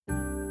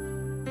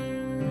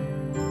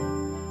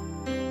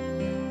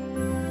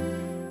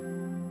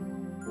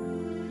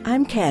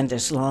I'm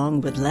Candace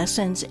Long with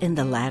Lessons in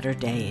the Latter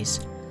Days,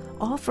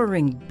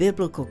 offering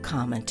biblical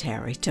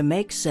commentary to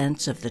make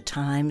sense of the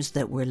times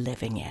that we're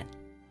living in.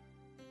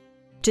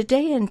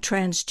 Today in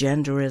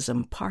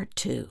Transgenderism Part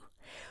 2,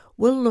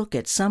 we'll look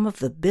at some of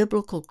the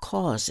biblical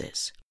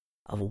causes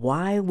of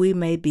why we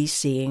may be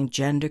seeing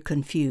gender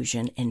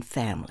confusion in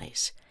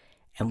families,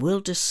 and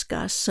we'll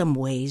discuss some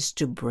ways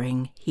to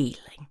bring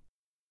healing.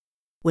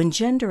 When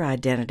gender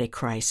identity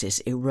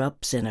crisis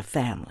erupts in a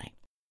family,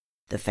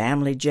 the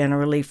family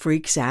generally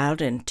freaks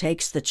out and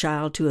takes the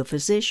child to a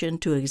physician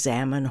to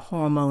examine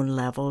hormone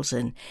levels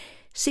and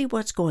see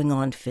what's going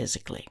on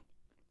physically.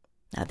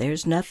 Now,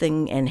 there's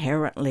nothing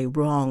inherently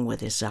wrong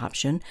with this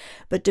option,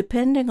 but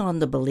depending on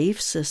the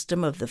belief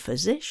system of the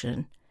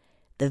physician,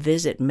 the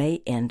visit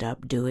may end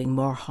up doing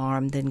more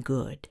harm than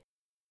good,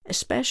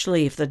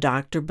 especially if the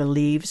doctor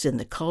believes in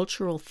the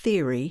cultural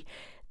theory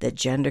that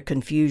gender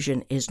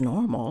confusion is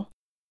normal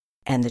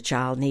and the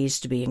child needs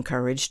to be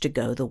encouraged to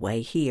go the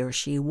way he or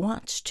she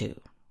wants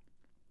to.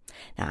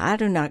 Now, I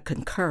do not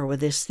concur with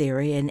this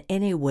theory in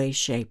any way,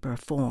 shape, or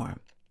form.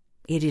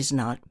 It is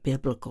not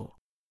biblical.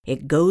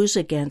 It goes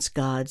against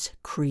God's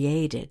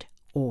created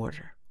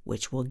order,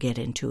 which we'll get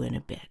into in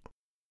a bit.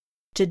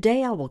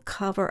 Today, I will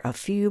cover a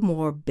few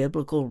more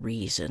biblical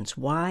reasons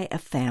why a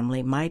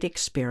family might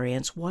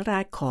experience what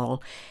I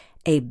call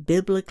a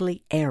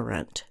biblically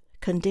errant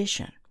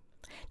condition.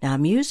 Now,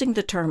 I'm using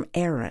the term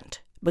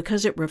errant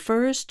because it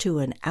refers to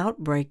an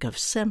outbreak of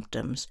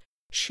symptoms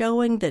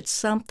showing that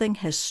something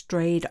has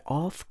strayed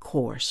off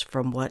course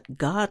from what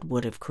God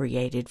would have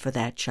created for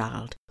that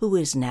child who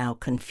is now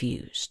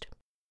confused.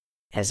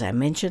 As I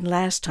mentioned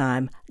last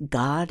time,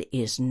 God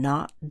is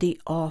not the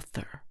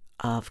author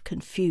of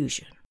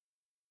confusion.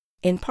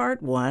 In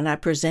Part 1, I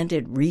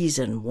presented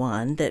reason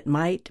 1 that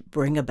might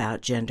bring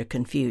about gender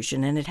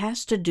confusion, and it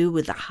has to do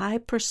with the high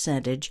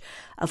percentage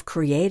of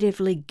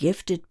creatively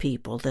gifted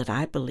people that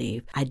I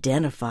believe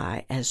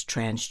identify as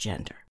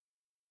transgender.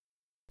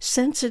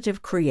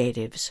 Sensitive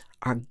creatives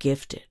are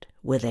gifted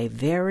with a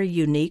very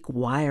unique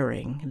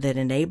wiring that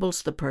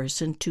enables the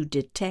person to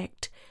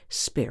detect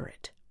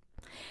spirit.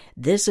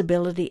 This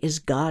ability is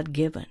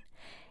God-given,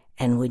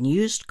 and when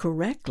used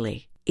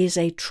correctly, is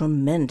a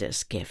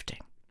tremendous gifting.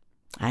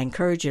 I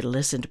encourage you to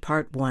listen to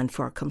Part 1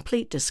 for a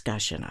complete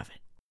discussion of it.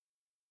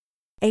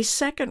 A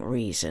second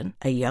reason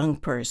a young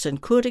person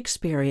could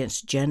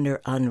experience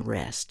gender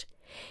unrest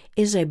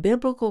is a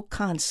biblical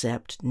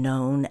concept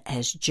known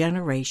as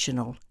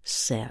generational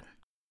sin.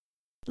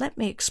 Let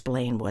me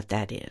explain what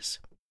that is.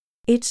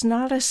 It's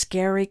not a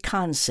scary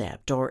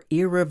concept or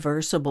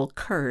irreversible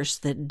curse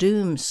that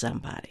dooms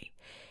somebody.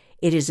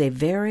 It is a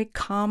very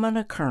common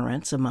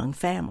occurrence among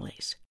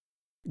families.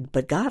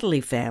 But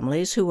godly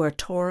families who are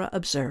Torah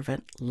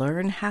observant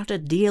learn how to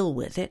deal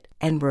with it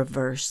and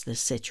reverse the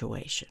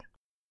situation.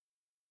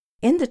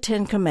 In the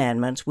Ten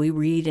Commandments, we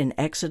read in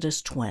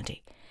Exodus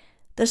 20,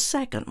 the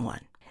second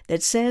one,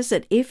 that says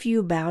that if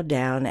you bow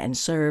down and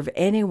serve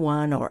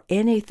anyone or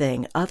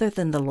anything other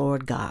than the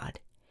Lord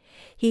God,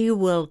 He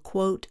will,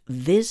 quote,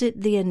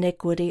 visit the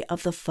iniquity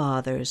of the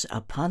fathers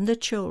upon the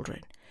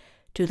children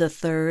to the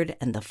third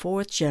and the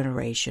fourth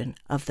generation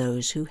of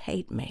those who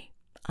hate me,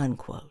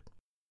 unquote.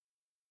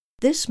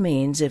 This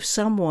means if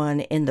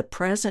someone in the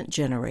present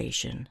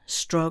generation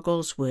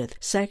struggles with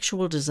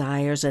sexual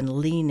desires and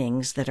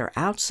leanings that are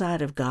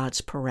outside of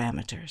God's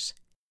parameters,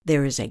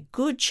 there is a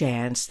good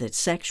chance that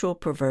sexual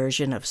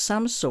perversion of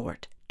some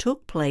sort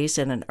took place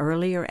in an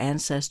earlier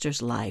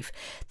ancestor's life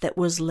that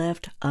was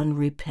left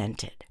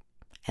unrepented,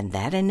 and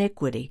that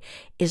iniquity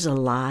is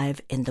alive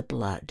in the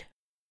blood.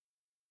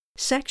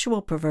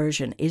 Sexual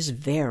perversion is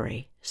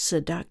very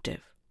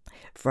seductive.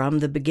 From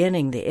the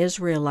beginning, the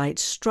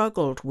Israelites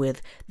struggled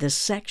with the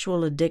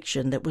sexual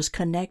addiction that was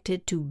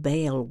connected to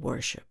Baal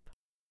worship.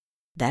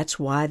 That's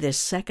why this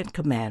second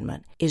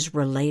commandment is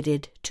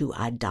related to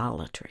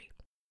idolatry.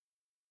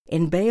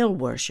 In Baal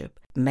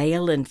worship,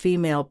 male and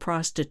female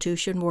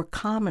prostitution were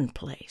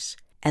commonplace,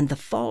 and the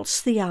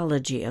false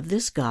theology of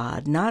this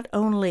god not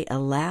only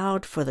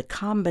allowed for the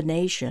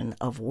combination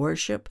of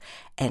worship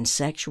and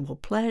sexual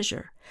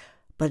pleasure,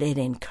 but it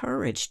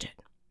encouraged it.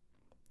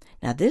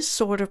 Now, this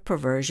sort of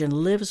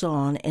perversion lives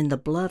on in the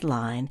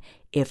bloodline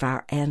if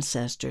our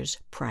ancestors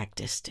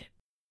practiced it.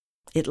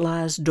 It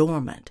lies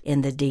dormant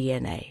in the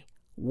DNA,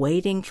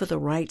 waiting for the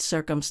right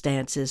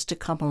circumstances to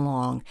come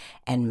along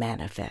and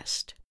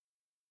manifest.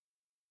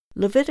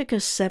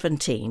 Leviticus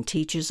 17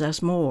 teaches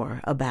us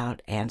more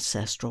about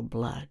ancestral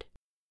blood.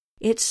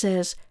 It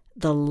says,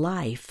 the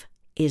life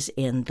is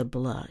in the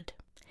blood.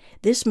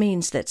 This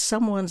means that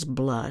someone's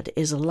blood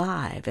is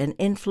alive and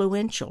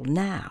influential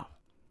now.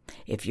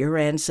 If your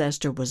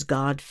ancestor was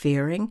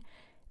God-fearing,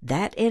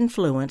 that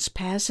influence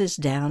passes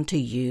down to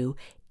you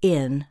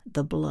in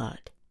the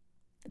blood.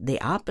 The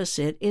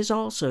opposite is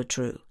also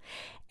true.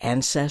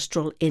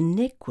 Ancestral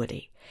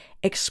iniquity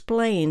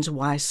explains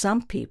why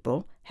some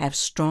people have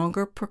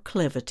stronger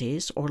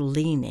proclivities or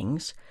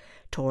leanings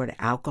toward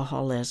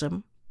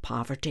alcoholism,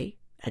 poverty,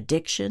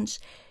 addictions,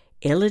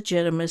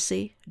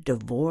 illegitimacy,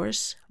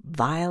 divorce,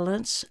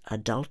 violence,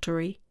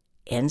 adultery,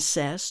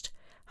 incest,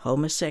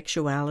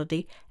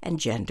 homosexuality, and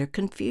gender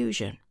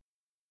confusion.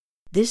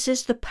 This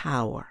is the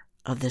power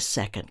of the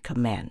second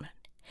commandment.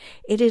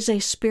 It is a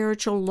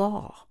spiritual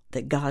law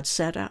that God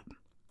set up,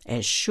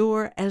 as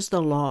sure as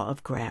the law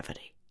of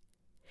gravity.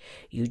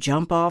 You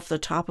jump off the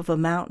top of a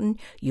mountain,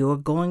 you are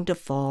going to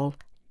fall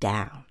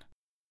down.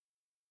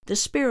 The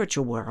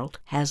spiritual world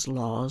has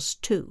laws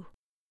too.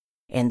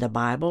 In the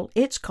Bible,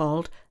 it's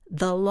called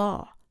the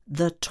law,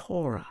 the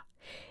Torah.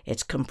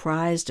 It's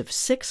comprised of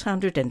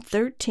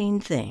 613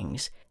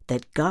 things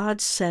that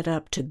God set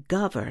up to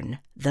govern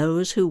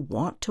those who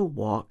want to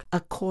walk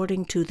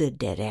according to the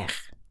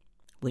derech,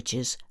 which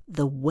is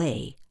the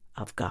way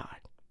of God.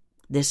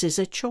 This is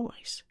a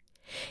choice.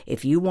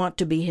 If you want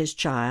to be His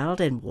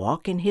child and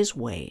walk in His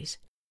ways,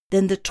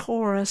 then the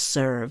Torah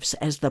serves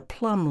as the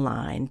plumb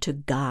line to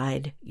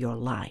guide your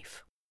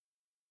life.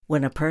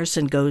 When a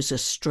person goes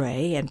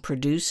astray and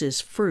produces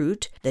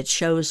fruit that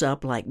shows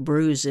up like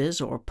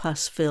bruises or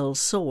pus-filled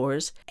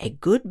sores, a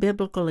good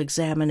biblical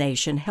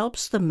examination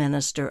helps the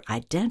minister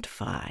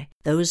identify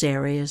those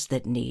areas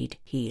that need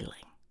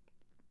healing.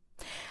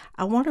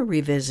 I want to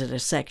revisit a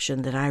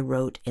section that I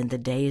wrote in The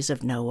Days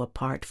of Noah,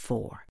 Part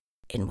 4,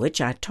 in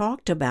which I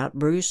talked about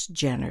Bruce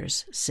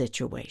Jenner's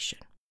situation.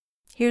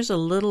 Here's a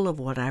little of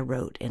what I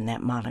wrote in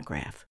that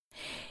monograph.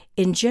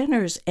 In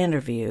Jenner's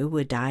interview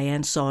with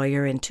Diane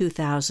Sawyer in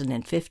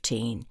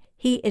 2015,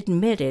 he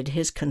admitted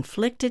his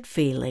conflicted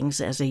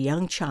feelings as a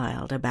young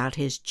child about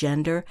his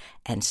gender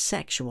and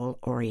sexual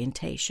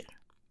orientation.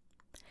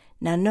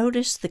 Now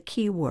notice the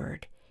key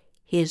word,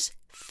 his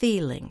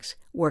feelings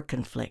were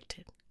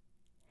conflicted.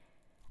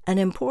 An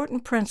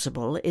important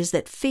principle is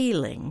that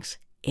feelings,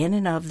 in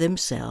and of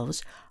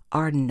themselves,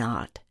 are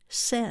not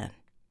sin.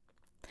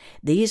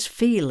 These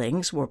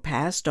feelings were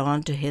passed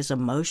on to his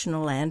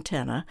emotional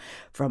antenna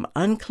from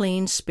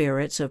unclean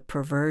spirits of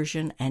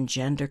perversion and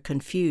gender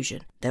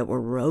confusion that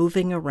were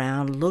roving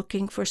around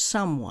looking for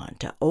someone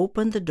to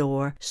open the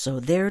door so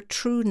their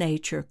true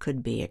nature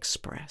could be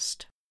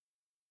expressed.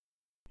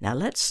 Now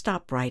let's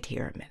stop right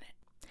here a minute.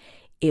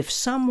 If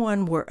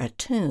someone were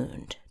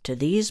attuned to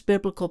these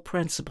biblical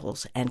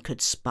principles and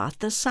could spot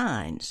the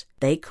signs,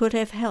 they could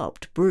have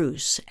helped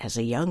Bruce as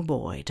a young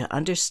boy to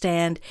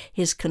understand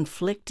his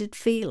conflicted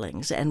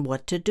feelings and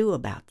what to do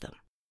about them.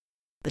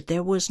 But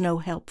there was no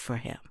help for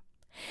him.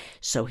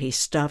 So he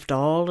stuffed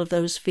all of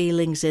those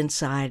feelings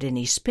inside, and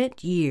he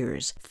spent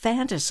years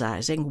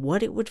fantasizing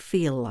what it would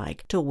feel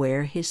like to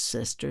wear his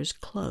sister's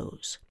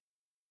clothes.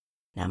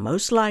 Now,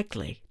 most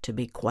likely, to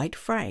be quite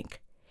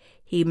frank,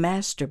 he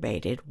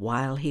masturbated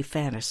while he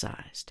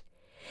fantasized,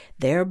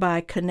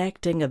 thereby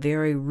connecting a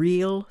very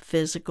real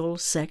physical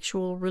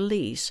sexual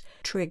release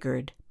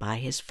triggered by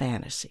his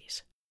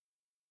fantasies,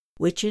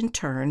 which in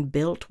turn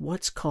built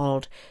what's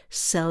called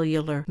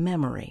cellular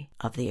memory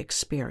of the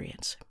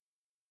experience.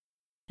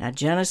 Now,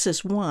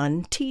 Genesis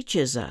 1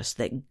 teaches us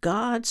that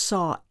God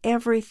saw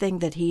everything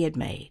that He had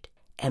made,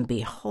 and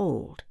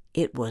behold,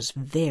 it was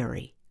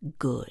very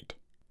good.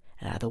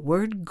 Now, the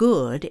word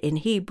good in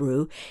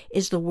Hebrew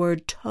is the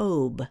word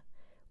tob,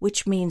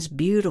 which means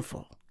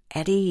beautiful,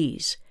 at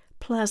ease,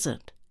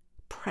 pleasant,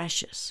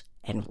 precious,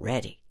 and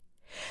ready.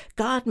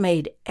 God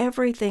made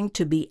everything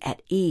to be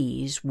at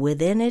ease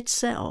within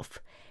itself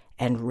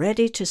and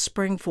ready to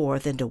spring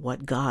forth into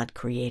what God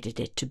created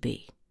it to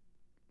be.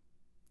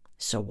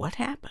 So what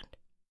happened?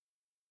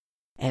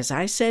 As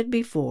I said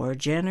before,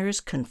 Jenner's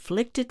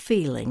conflicted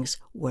feelings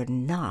were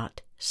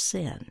not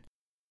sin.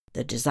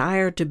 The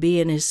desire to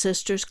be in his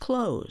sister's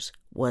clothes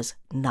was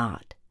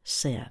not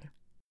sin.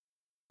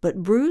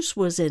 But Bruce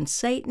was in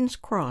Satan's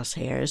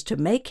crosshairs to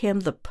make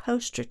him the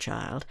poster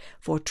child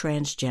for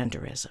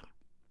transgenderism.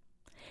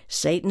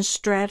 Satan's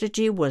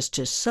strategy was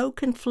to so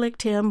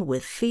conflict him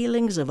with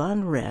feelings of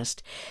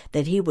unrest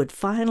that he would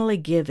finally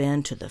give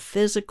in to the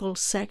physical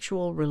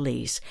sexual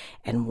release,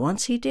 and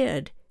once he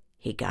did,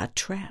 he got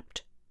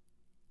trapped.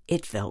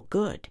 It felt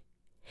good.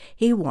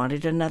 He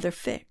wanted another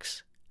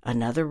fix,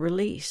 another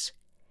release,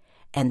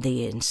 and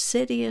the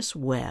insidious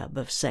web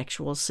of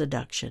sexual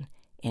seduction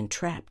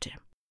entrapped him.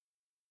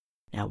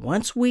 Now,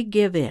 once we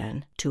give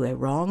in to a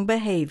wrong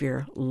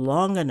behavior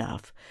long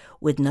enough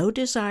with no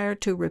desire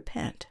to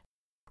repent,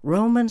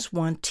 Romans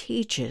 1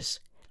 teaches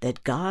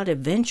that God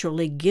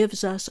eventually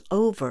gives us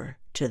over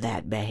to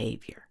that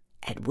behavior,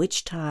 at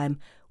which time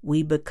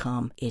we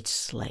become its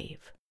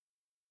slave.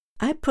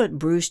 I put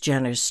Bruce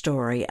Jenner's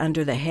story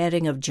under the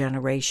heading of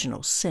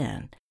generational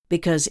sin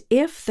because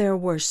if there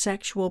were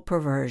sexual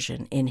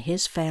perversion in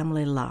his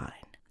family line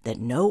that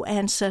no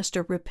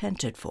ancestor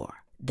repented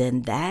for,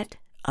 then that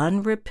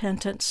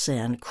unrepentant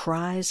sin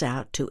cries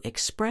out to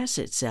express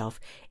itself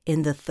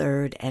in the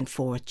third and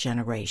fourth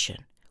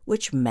generation,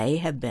 which may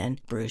have been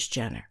Bruce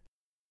Jenner.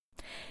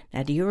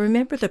 Now, do you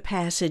remember the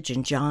passage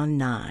in John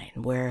 9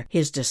 where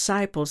his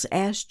disciples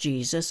asked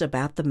Jesus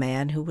about the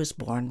man who was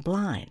born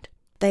blind?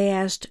 They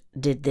asked,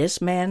 did this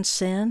man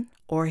sin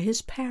or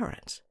his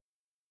parents?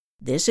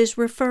 This is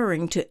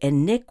referring to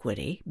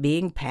iniquity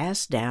being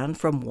passed down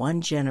from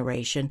one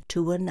generation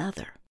to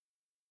another.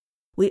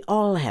 We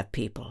all have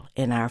people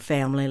in our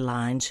family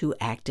lines who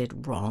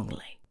acted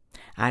wrongly.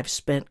 I've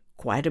spent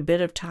quite a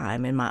bit of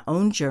time in my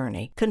own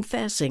journey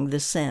confessing the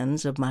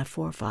sins of my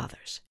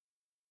forefathers.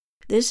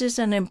 This is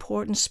an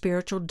important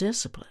spiritual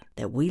discipline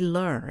that we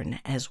learn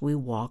as we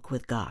walk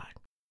with God.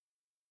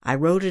 I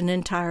wrote an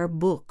entire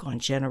book on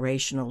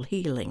generational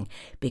healing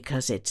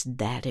because it's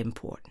that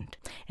important,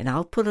 and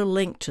I'll put a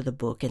link to the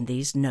book in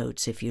these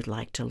notes if you'd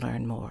like to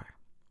learn more.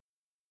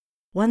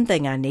 One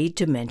thing I need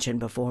to mention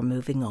before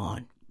moving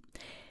on.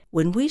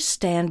 When we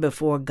stand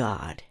before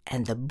God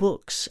and the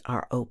books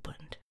are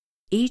opened,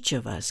 each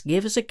of us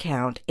gives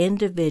account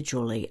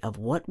individually of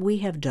what we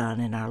have done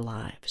in our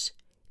lives.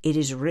 It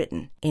is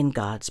written in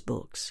God's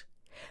books.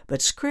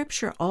 But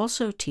Scripture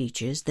also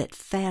teaches that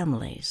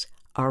families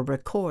are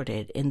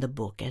recorded in the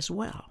book as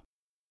well.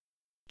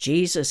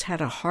 Jesus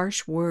had a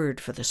harsh word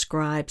for the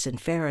scribes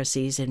and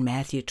Pharisees in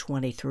Matthew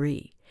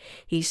 23.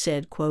 He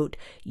said, quote,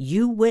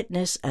 "You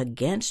witness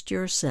against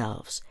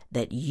yourselves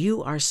that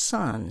you are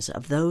sons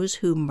of those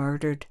who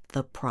murdered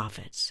the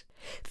prophets.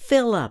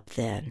 Fill up,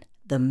 then,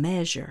 the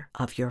measure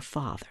of your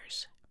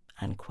fathers."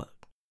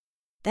 Unquote.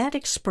 That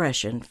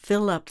expression,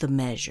 "fill up the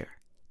measure,"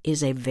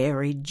 is a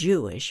very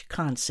Jewish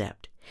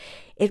concept.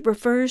 It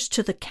refers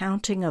to the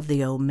counting of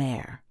the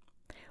omer,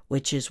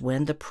 which is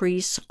when the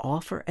priests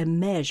offer a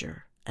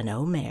measure, an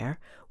omer,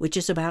 which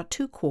is about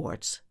 2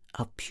 quarts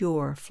of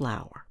pure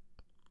flour.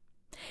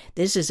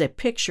 This is a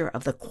picture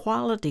of the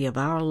quality of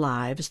our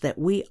lives that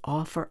we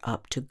offer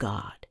up to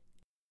God.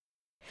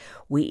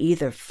 We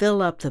either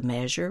fill up the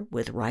measure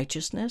with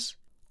righteousness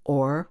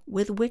or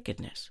with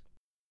wickedness.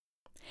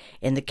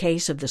 In the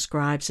case of the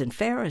scribes and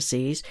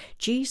Pharisees,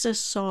 Jesus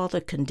saw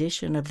the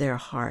condition of their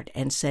heart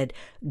and said,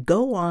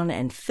 "Go on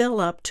and fill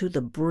up to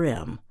the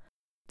brim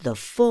the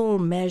full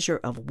measure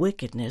of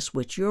wickedness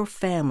which your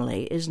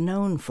family is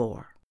known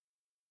for."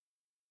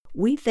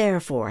 We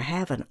therefore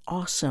have an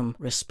awesome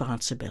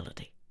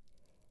responsibility.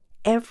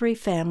 Every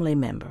family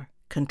member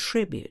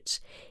contributes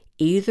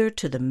either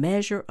to the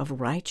measure of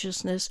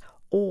righteousness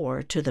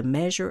or to the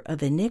measure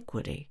of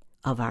iniquity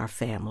of our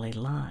family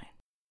line.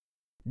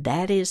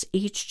 That is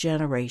each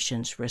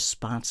generation's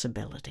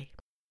responsibility.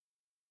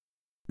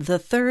 The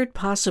third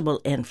possible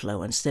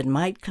influence that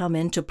might come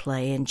into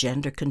play in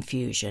gender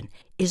confusion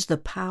is the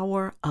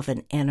power of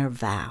an inner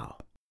vow.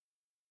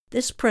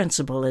 This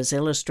principle is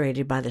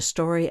illustrated by the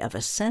story of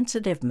a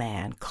sensitive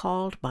man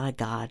called by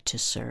God to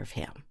serve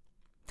him.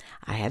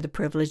 I had the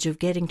privilege of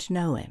getting to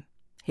know him.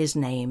 His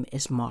name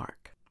is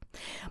Mark.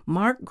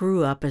 Mark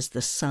grew up as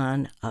the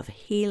son of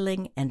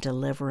healing and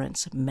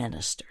deliverance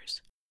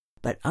ministers.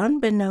 But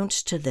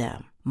unbeknownst to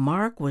them,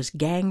 Mark was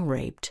gang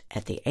raped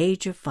at the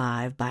age of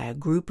 5 by a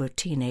group of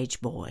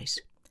teenage boys.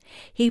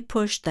 He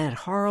pushed that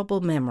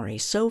horrible memory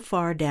so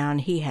far down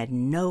he had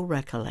no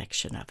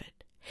recollection of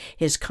it.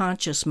 His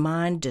conscious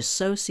mind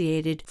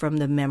dissociated from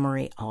the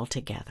memory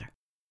altogether.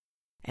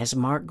 As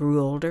Mark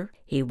grew older,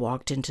 he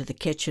walked into the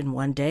kitchen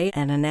one day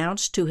and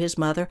announced to his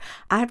mother,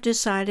 "I've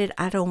decided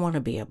I don't want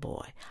to be a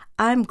boy.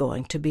 I'm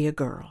going to be a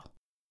girl."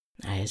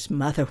 His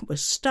mother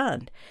was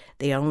stunned.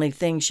 The only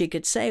thing she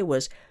could say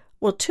was,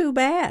 "Well, too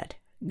bad.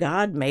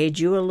 God made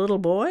you a little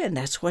boy, and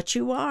that's what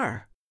you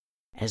are."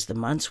 As the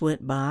months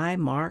went by,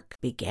 Mark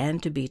began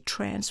to be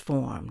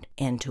transformed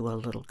into a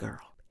little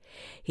girl.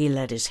 He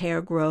let his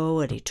hair grow,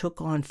 and he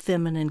took on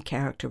feminine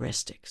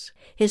characteristics.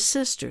 His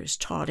sisters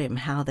taught him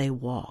how they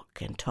walk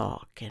and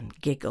talk and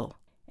giggle,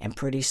 and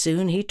pretty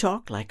soon he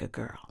talked like a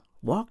girl,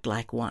 walked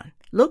like one,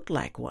 looked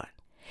like one.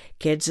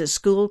 Kids at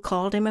school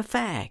called him a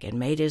fag and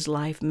made his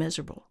life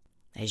miserable.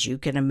 As you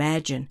can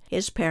imagine,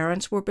 his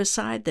parents were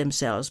beside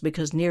themselves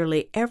because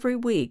nearly every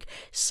week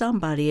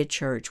somebody at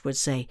church would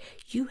say,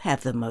 "You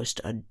have the most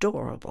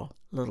adorable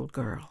little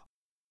girl."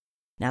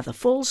 Now, the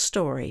full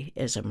story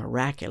is a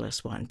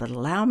miraculous one, but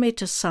allow me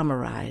to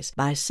summarize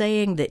by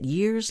saying that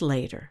years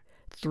later,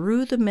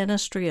 through the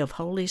ministry of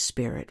Holy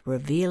Spirit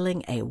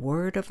revealing a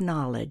word of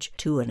knowledge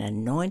to an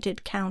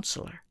anointed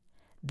counselor,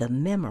 the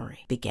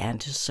memory began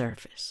to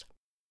surface.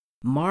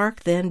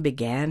 Mark then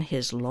began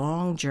his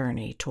long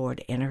journey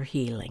toward inner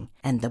healing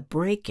and the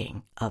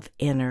breaking of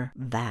inner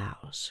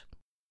vows.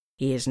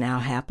 He is now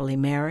happily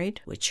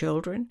married with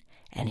children,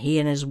 and he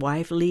and his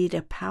wife lead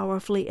a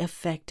powerfully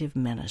effective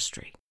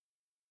ministry.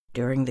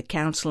 During the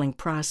counseling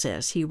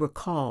process, he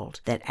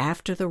recalled that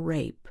after the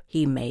rape,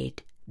 he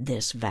made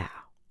this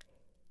vow: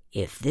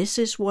 "If this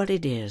is what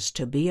it is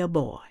to be a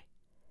boy,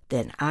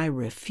 then I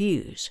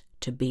refuse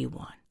to be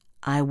one.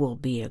 I will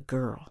be a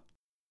girl."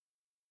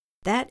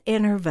 That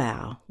inner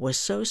vow was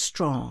so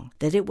strong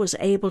that it was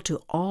able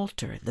to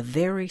alter the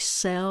very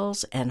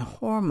cells and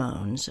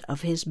hormones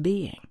of his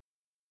being.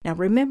 Now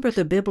remember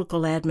the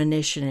biblical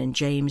admonition in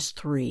James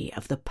 3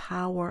 of the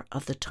power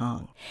of the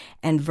tongue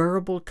and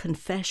verbal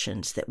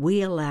confessions that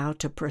we allow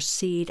to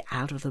proceed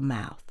out of the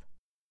mouth.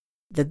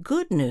 The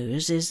good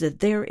news is that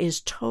there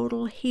is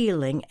total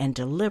healing and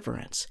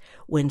deliverance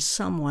when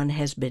someone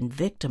has been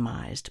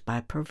victimized by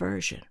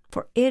perversion,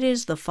 for it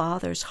is the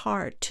Father's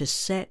heart to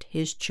set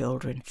his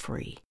children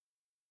free.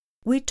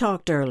 We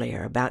talked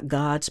earlier about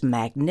God's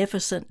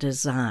magnificent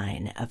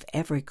design of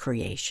every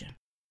creation.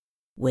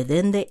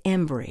 Within the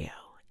embryo,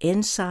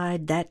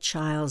 inside that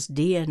child's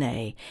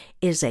DNA,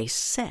 is a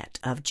set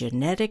of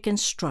genetic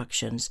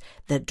instructions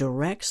that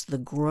directs the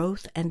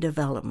growth and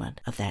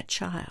development of that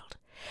child.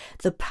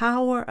 The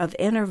power of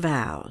inner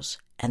vows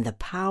and the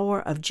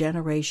power of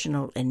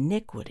generational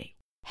iniquity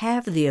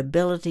have the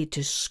ability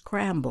to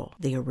scramble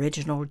the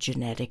original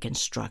genetic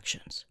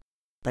instructions.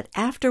 But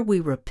after we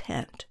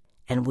repent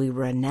and we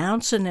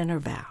renounce an inner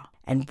vow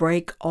and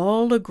break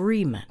all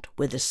agreement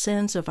with the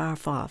sins of our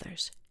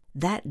fathers,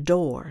 that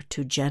door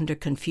to gender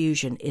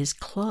confusion is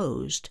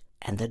closed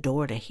and the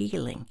door to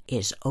healing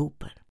is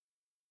open.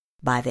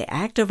 By the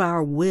act of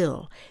our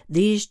will,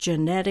 these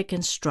genetic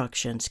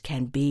instructions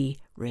can be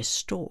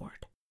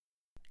restored.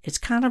 It's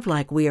kind of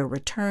like we are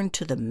returned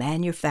to the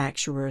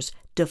manufacturer's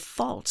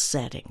default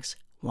settings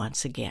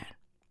once again,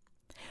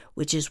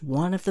 which is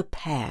one of the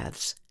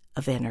paths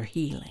of inner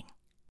healing.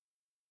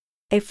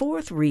 A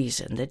fourth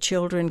reason that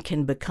children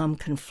can become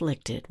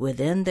conflicted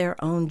within their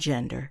own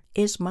gender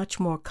is much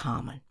more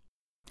common.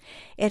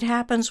 It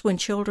happens when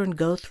children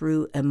go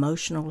through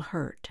emotional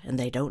hurt and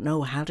they don't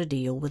know how to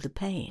deal with the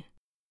pain.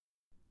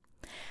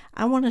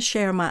 I want to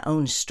share my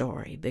own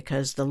story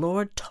because the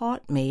Lord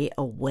taught me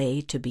a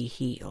way to be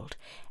healed,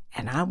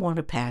 and I want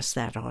to pass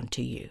that on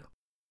to you.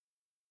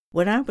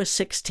 When I was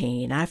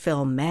 16, I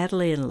fell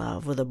madly in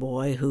love with a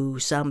boy who,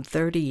 some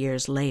 30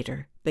 years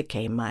later,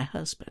 became my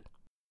husband.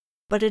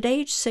 But at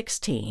age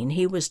 16,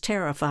 he was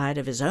terrified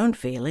of his own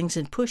feelings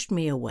and pushed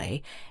me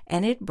away,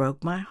 and it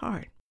broke my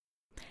heart.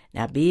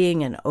 Now,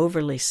 being an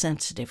overly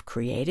sensitive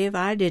creative,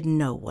 I didn't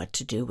know what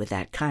to do with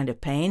that kind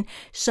of pain,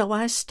 so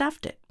I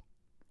stuffed it.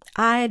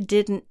 I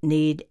didn't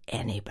need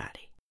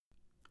anybody.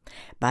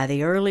 By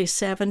the early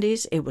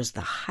 70s, it was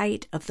the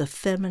height of the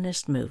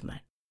feminist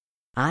movement.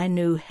 I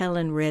knew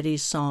Helen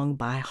Reddy's song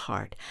by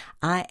heart,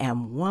 "I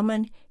am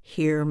woman,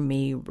 hear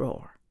me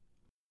roar."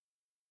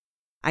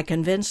 I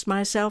convinced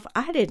myself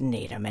I didn't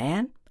need a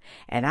man,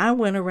 and I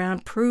went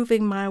around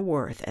proving my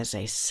worth as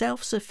a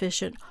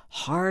self-sufficient,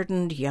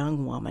 hardened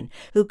young woman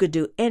who could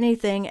do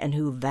anything and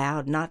who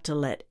vowed not to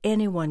let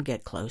anyone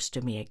get close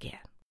to me again.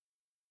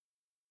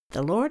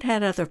 The Lord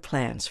had other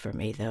plans for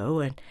me, though,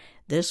 and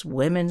this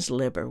women's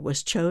liber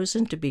was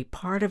chosen to be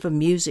part of a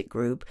music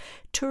group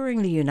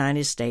touring the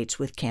United States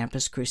with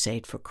Campus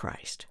Crusade for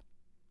Christ.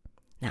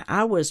 Now,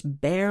 I was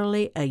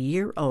barely a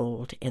year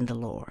old in the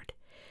Lord,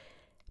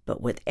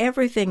 but with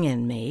everything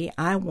in me,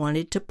 I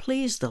wanted to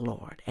please the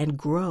Lord and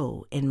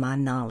grow in my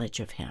knowledge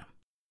of Him.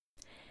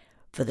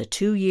 For the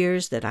 2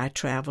 years that I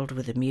traveled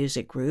with the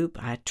music group,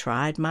 I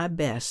tried my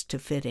best to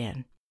fit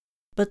in.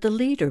 But the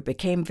leader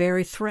became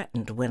very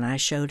threatened when I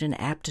showed an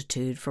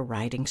aptitude for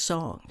writing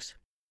songs.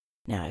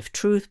 Now, if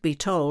truth be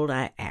told,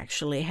 I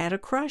actually had a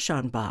crush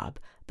on Bob,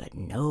 but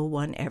no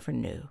one ever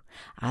knew.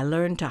 I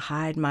learned to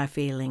hide my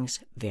feelings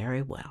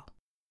very well.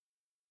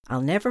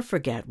 I'll never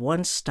forget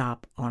one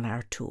stop on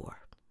our tour.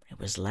 It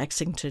was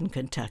Lexington,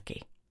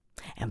 Kentucky,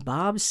 and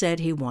Bob said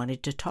he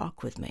wanted to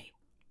talk with me.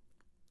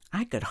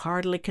 I could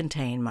hardly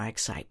contain my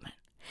excitement,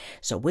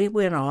 so we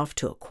went off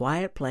to a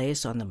quiet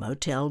place on the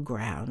motel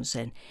grounds,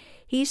 and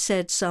he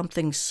said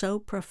something so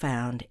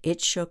profound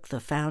it shook the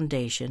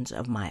foundations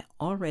of my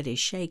already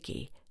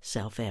shaky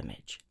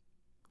self-image.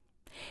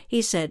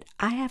 He said,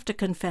 "I have to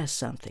confess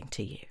something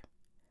to you.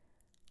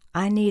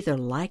 I neither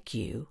like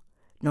you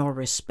nor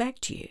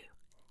respect you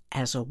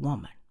as a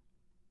woman.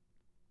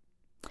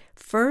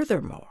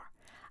 Furthermore,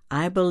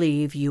 I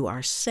believe you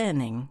are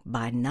sinning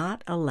by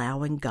not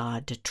allowing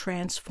God to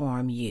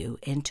transform you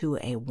into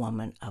a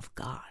woman of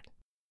God."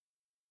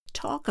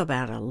 Talk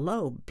about a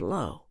low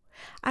blow.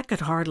 I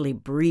could hardly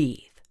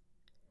breathe.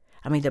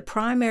 The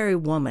primary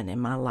woman in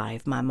my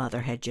life, my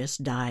mother, had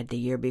just died the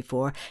year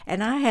before,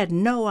 and I had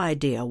no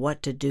idea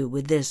what to do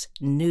with this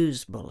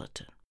news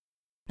bulletin.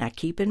 Now,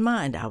 keep in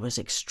mind, I was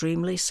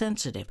extremely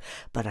sensitive,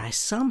 but I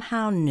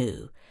somehow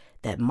knew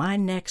that my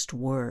next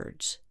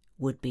words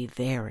would be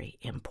very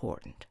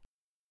important.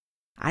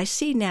 I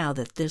see now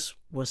that this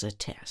was a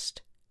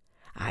test.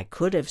 I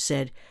could have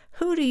said,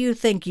 "Who do you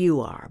think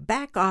you are?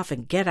 Back off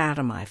and get out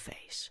of my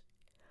face."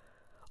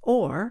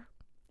 Or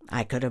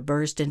I could have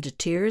burst into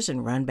tears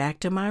and run back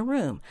to my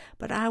room,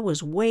 but I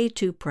was way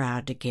too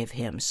proud to give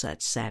him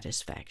such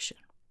satisfaction.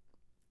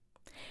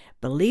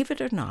 Believe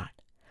it or not,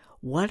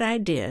 what I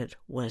did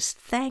was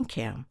thank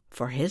him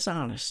for his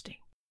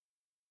honesty,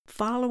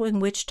 following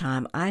which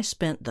time I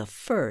spent the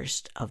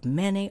first of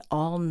many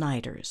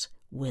all-nighters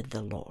with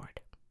the Lord.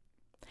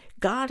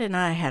 God and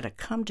I had a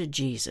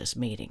come-to-Jesus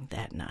meeting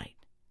that night.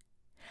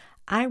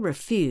 I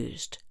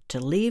refused to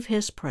leave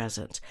His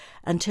presence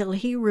until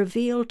He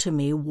revealed to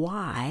me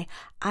why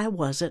I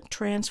wasn't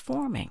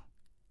transforming.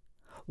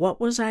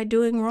 What was I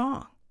doing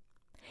wrong?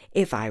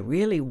 If I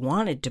really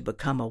wanted to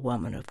become a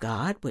woman of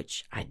God,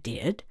 which I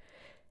did,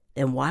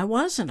 then why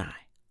wasn't I?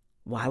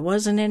 Why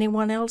wasn't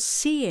anyone else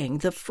seeing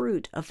the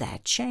fruit of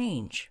that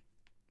change?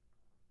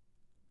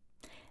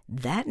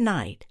 That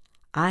night,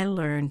 I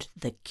learned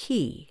the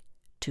key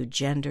to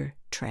gender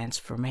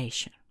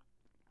transformation.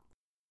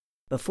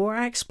 Before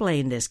I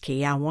explain this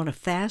key, I want to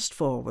fast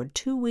forward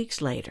 2 weeks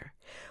later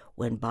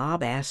when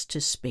Bob asked to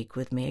speak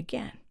with me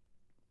again.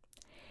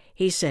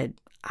 He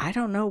said, "I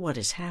don't know what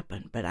has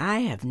happened, but I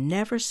have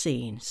never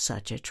seen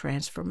such a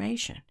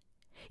transformation.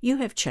 You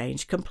have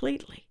changed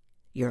completely.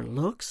 Your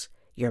looks,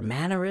 your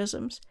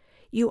mannerisms,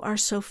 you are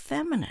so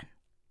feminine."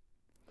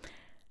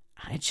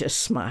 I just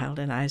smiled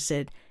and I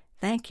said,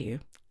 "Thank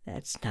you.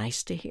 That's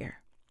nice to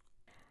hear."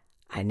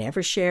 I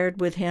never shared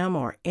with him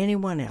or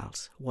anyone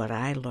else what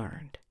I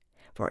learned,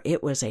 for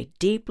it was a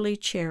deeply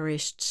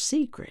cherished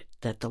secret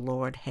that the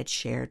Lord had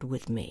shared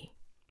with me.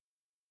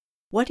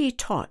 What he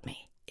taught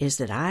me is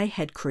that I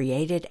had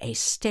created a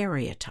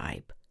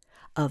stereotype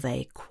of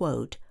a,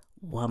 quote,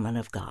 woman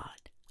of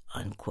God,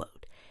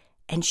 unquote,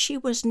 and she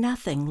was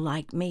nothing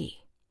like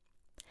me.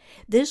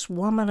 This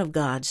woman of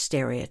God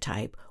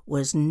stereotype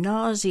was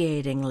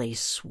nauseatingly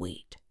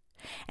sweet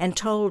and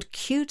told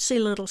cutesy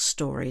little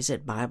stories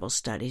at Bible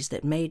studies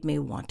that made me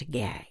want to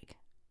gag.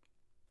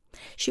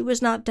 She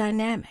was not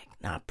dynamic,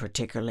 not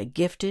particularly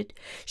gifted.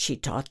 She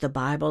taught the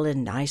Bible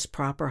in nice,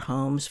 proper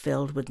homes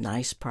filled with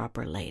nice,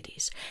 proper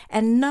ladies.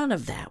 And none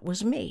of that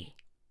was me.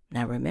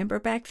 Now remember,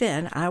 back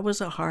then, I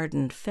was a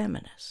hardened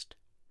feminist.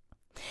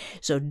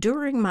 So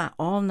during my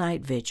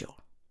all-night vigil,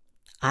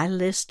 I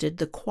listed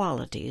the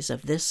qualities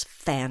of this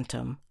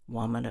phantom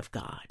woman of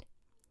God.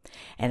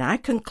 And I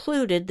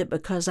concluded that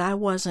because I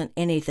wasn't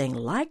anything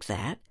like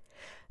that,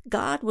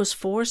 God was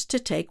forced to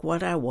take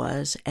what I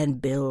was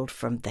and build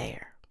from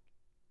there.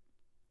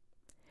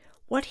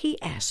 What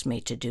he asked me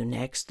to do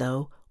next,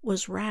 though,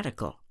 was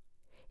radical.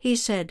 He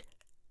said,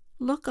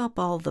 "Look up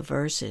all the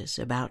verses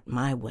about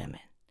my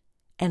women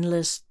and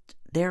list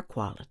their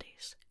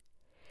qualities."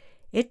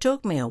 It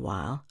took me a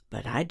while,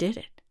 but I did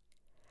it.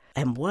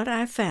 And what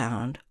I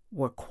found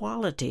were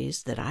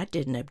qualities that I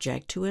didn't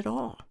object to at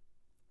all.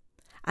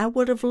 I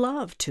would have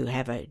loved to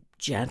have a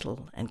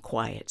gentle and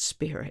quiet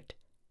spirit,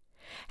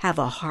 have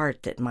a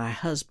heart that my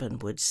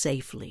husband would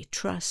safely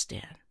trust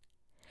in,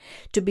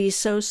 to be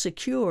so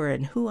secure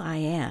in who I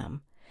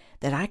am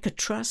that I could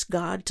trust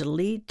God to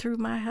lead through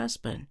my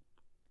husband,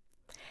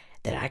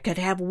 that I could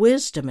have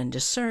wisdom and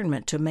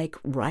discernment to make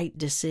right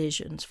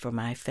decisions for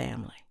my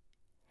family,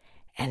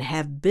 and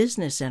have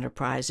business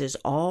enterprises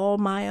all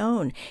my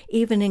own,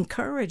 even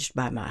encouraged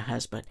by my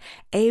husband,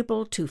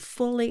 able to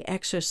fully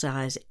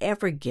exercise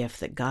every gift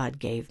that God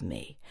gave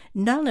me.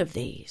 None of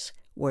these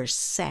were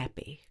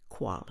sappy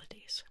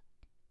qualities.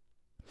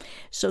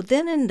 So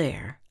then and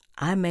there,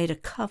 I made a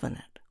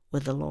covenant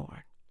with the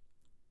Lord.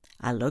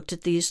 I looked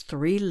at these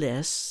 3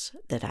 lists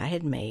that I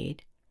had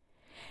made,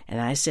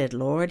 and I said,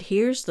 "Lord,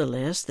 here's the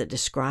list that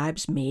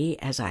describes me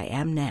as I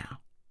am now.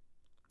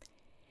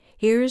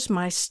 Here's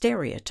my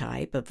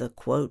stereotype of the,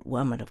 quote,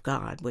 woman of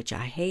God, which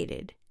I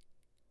hated.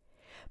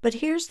 But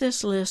here's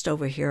this list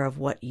over here of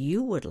what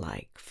you would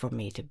like for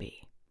me to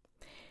be.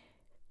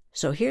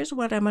 So here's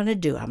what I'm going to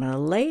do. I'm going to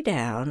lay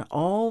down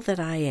all that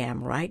I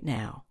am right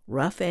now,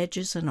 rough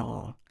edges and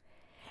all,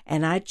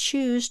 and I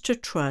choose to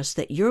trust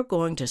that you're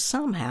going to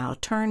somehow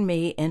turn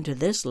me into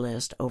this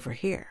list over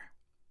here.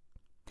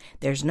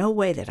 There's no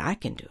way that I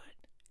can do it.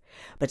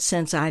 But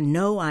since I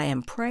know I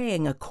am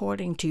praying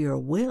according to your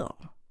will,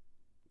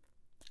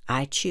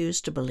 I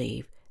choose to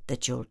believe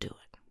that you'll do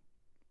it."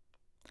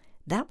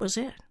 That was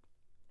it.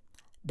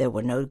 There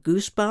were no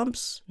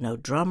goosebumps, no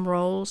drum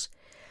rolls,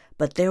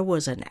 but there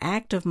was an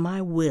act of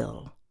my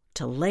will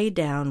to lay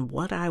down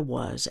what I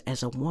was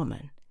as a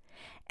woman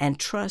and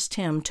trust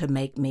him to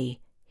make me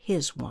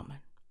his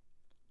woman.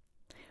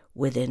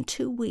 Within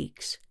 2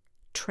 weeks,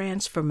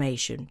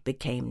 transformation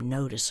became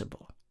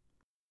noticeable,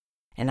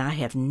 and I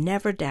have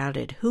never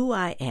doubted who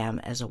I am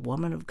as a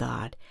woman of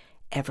God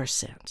ever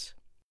since.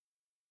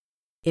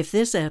 If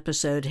this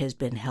episode has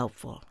been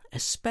helpful,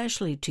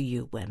 especially to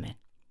you women,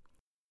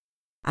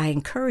 I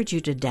encourage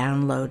you to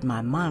download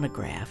my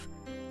monograph.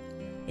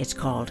 It's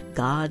called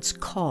God's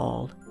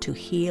Call to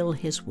Heal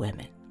His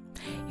Women.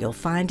 You'll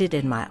find it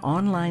in my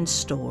online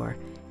store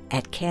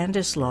at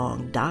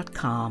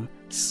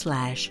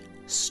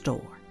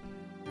candicelong.com/store.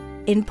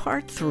 In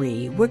Part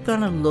 3, we're going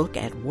to look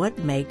at what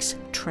makes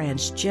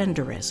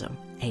transgenderism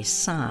a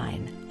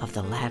sign of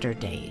the latter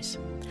days.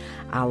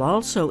 I'll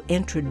also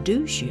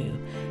introduce you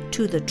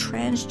to the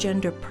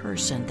transgender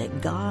person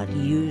that God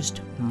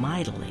used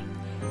mightily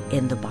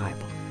in the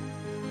Bible.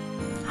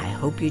 I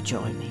hope you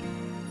join me.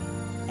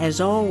 As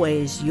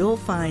always, you'll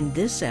find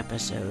this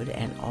episode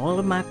and all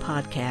of my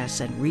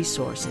podcasts and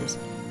resources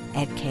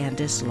at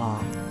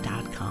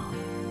candicelong.com.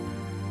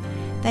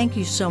 Thank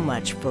you so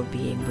much for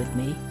being with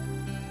me.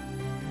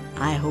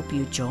 I hope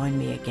you join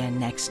me again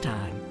next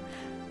time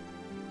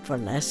for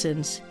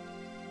Lessons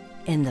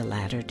in the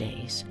Latter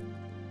Days.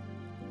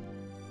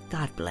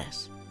 God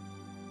bless.